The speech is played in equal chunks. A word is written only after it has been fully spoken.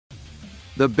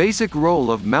The basic role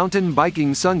of mountain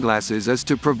biking sunglasses is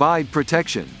to provide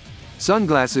protection.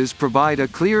 Sunglasses provide a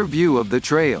clear view of the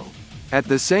trail, at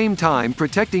the same time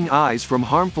protecting eyes from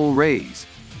harmful rays.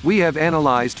 We have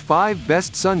analyzed 5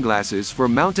 best sunglasses for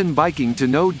mountain biking to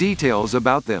know details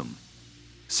about them.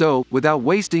 So, without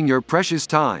wasting your precious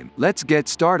time, let's get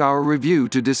start our review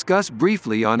to discuss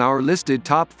briefly on our listed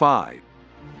top 5.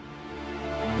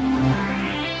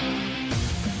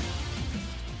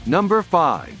 Number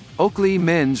 5. Oakley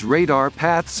Men's Radar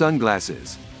Path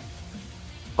Sunglasses.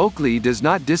 Oakley does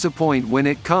not disappoint when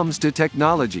it comes to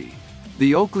technology.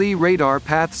 The Oakley Radar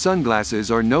Path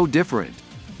sunglasses are no different.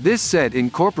 This set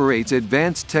incorporates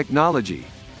advanced technology.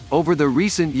 Over the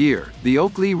recent year, the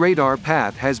Oakley Radar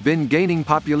Path has been gaining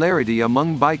popularity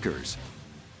among bikers.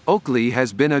 Oakley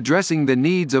has been addressing the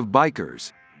needs of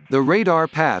bikers. The Radar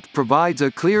Path provides a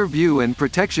clear view and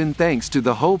protection thanks to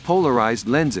the HO polarized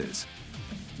lenses.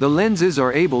 The lenses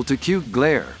are able to cute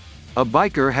glare. A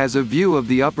biker has a view of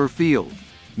the upper field.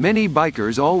 Many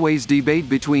bikers always debate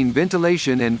between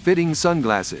ventilation and fitting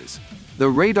sunglasses. The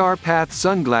Radar Path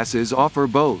sunglasses offer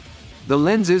both. The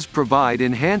lenses provide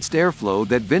enhanced airflow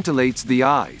that ventilates the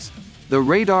eyes. The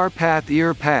Radar Path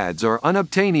ear pads are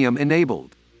unobtainium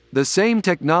enabled. The same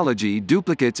technology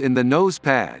duplicates in the nose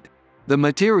pad. The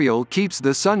material keeps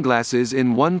the sunglasses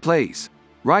in one place.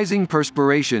 Rising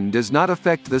perspiration does not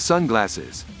affect the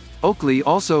sunglasses. Oakley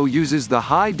also uses the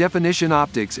high-definition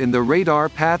optics in the Radar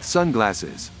Path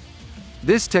sunglasses.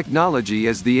 This technology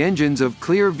is the engines of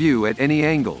clear view at any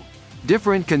angle.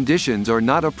 Different conditions are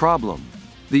not a problem.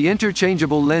 The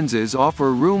interchangeable lenses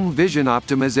offer room vision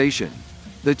optimization.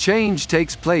 The change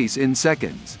takes place in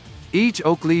seconds. Each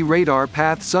Oakley Radar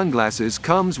Path sunglasses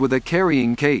comes with a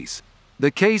carrying case.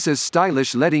 The case is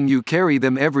stylish, letting you carry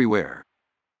them everywhere.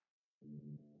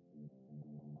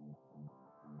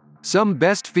 Some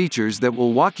best features that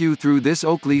will walk you through this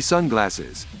Oakley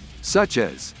sunglasses, such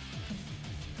as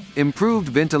improved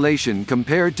ventilation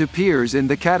compared to peers in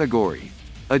the category,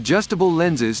 adjustable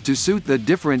lenses to suit the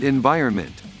different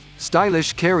environment,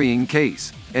 stylish carrying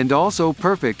case, and also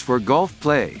perfect for golf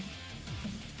play.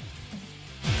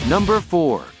 Number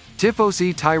 4.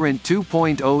 Tifosi Tyrant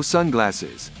 2.0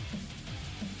 Sunglasses.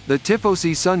 The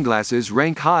Tifosi sunglasses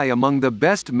rank high among the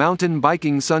best mountain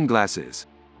biking sunglasses.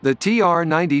 The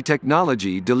TR90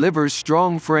 technology delivers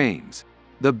strong frames.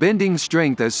 The bending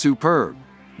strength is superb.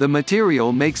 The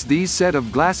material makes these set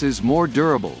of glasses more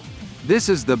durable. This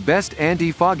is the best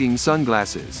anti-fogging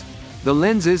sunglasses. The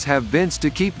lenses have vents to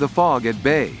keep the fog at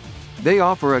bay. They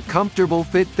offer a comfortable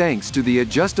fit thanks to the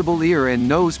adjustable ear and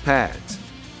nose pads.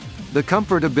 The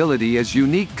comfortability is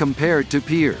unique compared to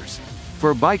peers.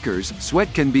 For bikers,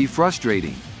 sweat can be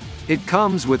frustrating. It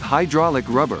comes with hydraulic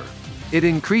rubber. It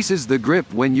increases the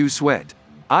grip when you sweat.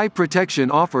 Eye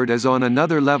protection offered is on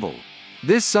another level.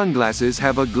 These sunglasses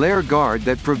have a glare guard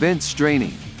that prevents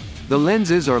straining. The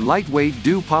lenses are lightweight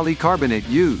due polycarbonate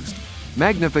used.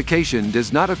 Magnification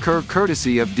does not occur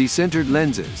courtesy of decentered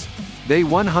lenses. They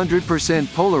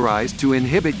 100% polarized to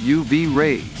inhibit UV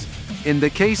rays. In the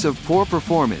case of poor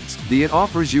performance, it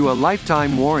offers you a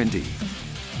lifetime warranty.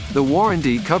 The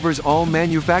warranty covers all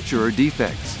manufacturer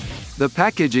defects. The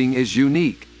packaging is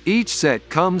unique. Each set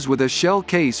comes with a shell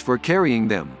case for carrying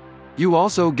them. You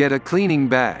also get a cleaning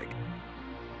bag.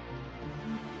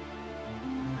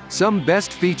 Some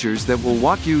best features that will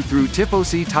walk you through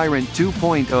Tifosi Tyrant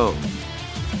 2.0,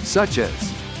 such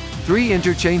as 3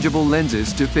 interchangeable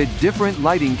lenses to fit different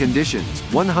lighting conditions,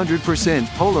 100%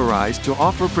 polarized to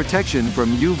offer protection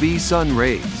from UV sun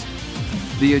rays.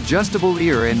 The adjustable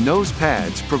ear and nose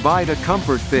pads provide a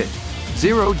comfort fit.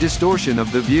 0 distortion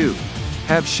of the view.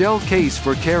 Have shell case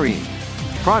for carrying.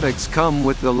 Products come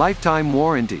with the lifetime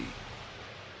warranty.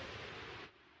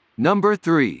 Number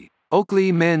 3.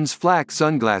 Oakley Men's Flak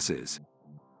Sunglasses.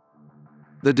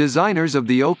 The designers of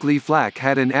the Oakley Flak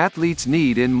had an athlete's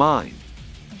need in mind.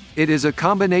 It is a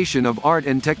combination of art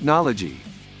and technology.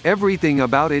 Everything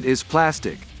about it is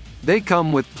plastic. They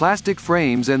come with plastic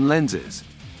frames and lenses.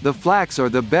 The flaks are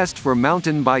the best for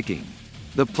mountain biking.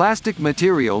 The plastic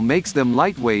material makes them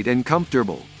lightweight and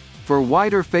comfortable. For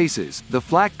wider faces, the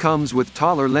flak comes with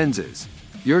taller lenses.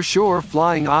 You're sure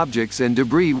flying objects and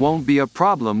debris won't be a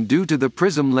problem due to the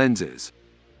prism lenses.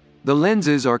 The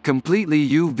lenses are completely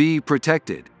UV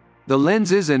protected. The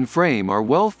lenses and frame are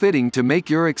well-fitting to make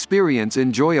your experience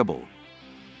enjoyable.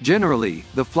 Generally,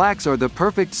 the flaks are the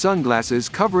perfect sunglasses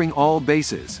covering all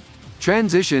bases.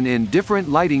 Transition in different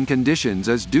lighting conditions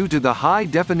is due to the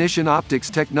high-definition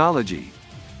optics technology.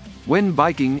 When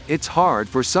biking, it's hard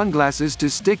for sunglasses to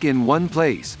stick in one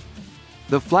place.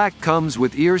 The flak comes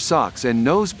with ear socks and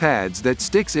nose pads that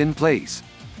sticks in place.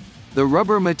 The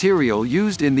rubber material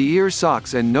used in the ear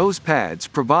socks and nose pads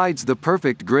provides the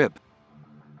perfect grip.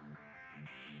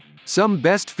 Some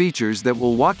best features that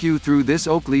will walk you through this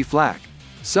Oakley flak,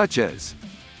 such as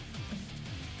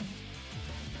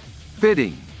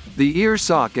fitting. The ear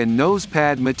sock and nose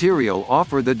pad material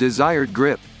offer the desired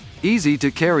grip. Easy to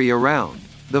carry around.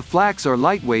 The flaks are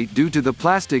lightweight due to the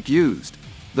plastic used.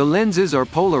 The lenses are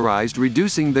polarized,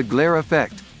 reducing the glare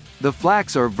effect. The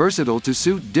flaks are versatile to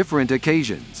suit different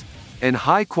occasions. And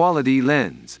high-quality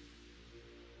lens.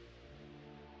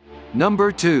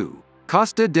 Number 2.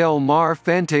 Costa Del Mar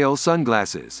Fantail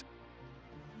Sunglasses.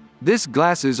 These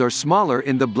glasses are smaller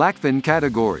in the blackfin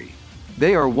category.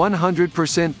 They are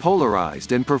 100%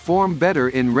 polarized and perform better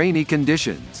in rainy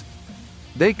conditions.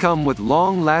 They come with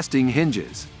long-lasting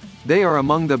hinges. They are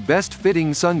among the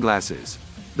best-fitting sunglasses.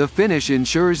 The finish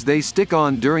ensures they stick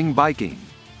on during biking.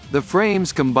 The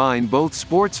frames combine both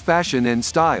sports fashion and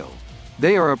style.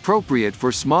 They are appropriate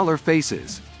for smaller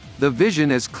faces. The vision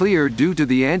is clear due to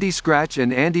the anti-scratch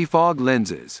and anti-fog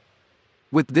lenses.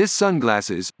 With this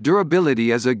sunglasses,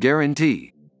 durability is a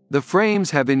guarantee. The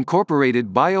frames have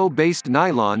incorporated bio-based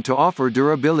nylon to offer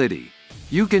durability.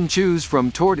 You can choose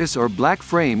from tortoise or black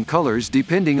frame colors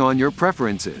depending on your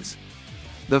preferences.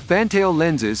 The Fantail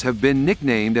lenses have been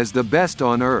nicknamed as the best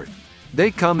on Earth. They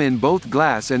come in both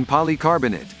glass and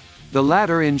polycarbonate. The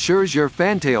latter ensures your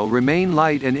Fantail remain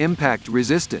light and impact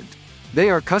resistant. They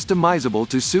are customizable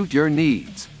to suit your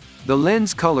needs. The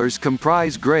lens colors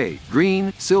comprise gray,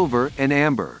 green, silver, and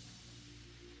amber.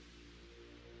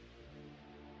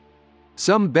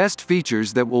 Some best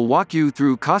features that will walk you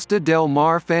through Costa Del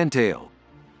Mar Fantail,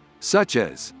 such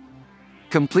as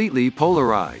completely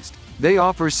polarized. They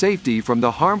offer safety from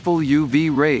the harmful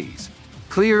UV rays.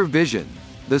 Clear vision.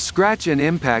 The scratch and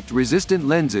impact resistant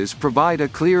lenses provide a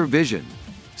clear vision.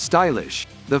 Stylish.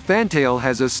 The Fantail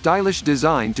has a stylish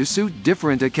design to suit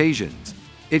different occasions.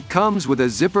 It comes with a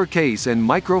zipper case and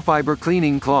microfiber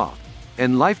cleaning cloth,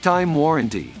 and lifetime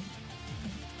warranty.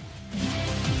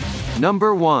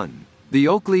 Number 1. The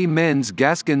Oakley Men's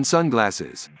Gascon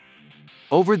Sunglasses.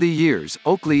 Over the years,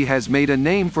 Oakley has made a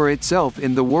name for itself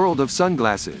in the world of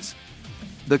sunglasses.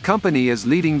 The company is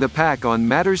leading the pack on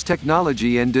matters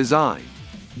technology and design.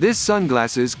 These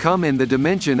sunglasses come in the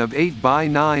dimension of 8 by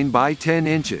 9 by 10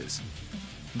 inches.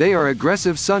 They are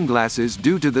aggressive sunglasses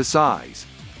due to the size.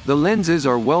 The lenses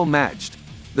are well matched.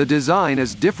 The design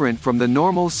is different from the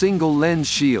normal single lens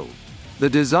shield. The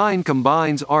design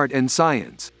combines art and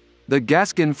science. The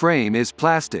Gascon frame is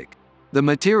plastic. The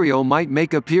material might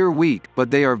make appear weak,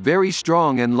 but they are very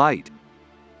strong and light.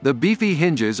 The beefy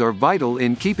hinges are vital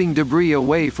in keeping debris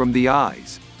away from the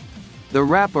eyes. The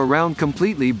wrap around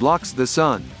completely blocks the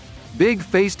sun.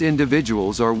 Big-faced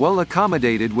individuals are well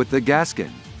accommodated with the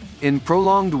Gascon. In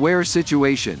prolonged wear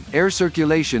situation, air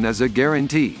circulation is a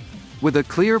guarantee. With a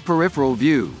clear peripheral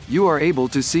view, you are able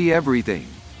to see everything.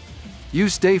 You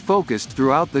stay focused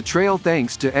throughout the trail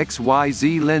thanks to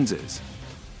XYZ lenses.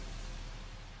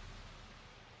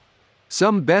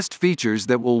 Some best features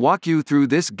that will walk you through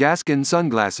this Gascon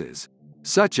sunglasses,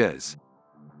 such as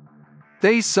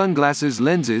These sunglasses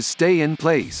lenses stay in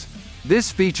place.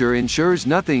 This feature ensures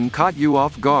nothing caught you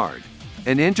off guard.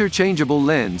 An interchangeable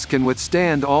lens can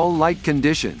withstand all light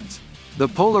conditions. The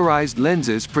polarized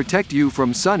lenses protect you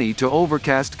from sunny to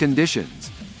overcast conditions.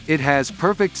 It has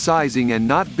perfect sizing and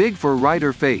not big for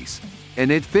rider face, and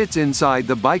it fits inside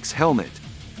the bike's helmet.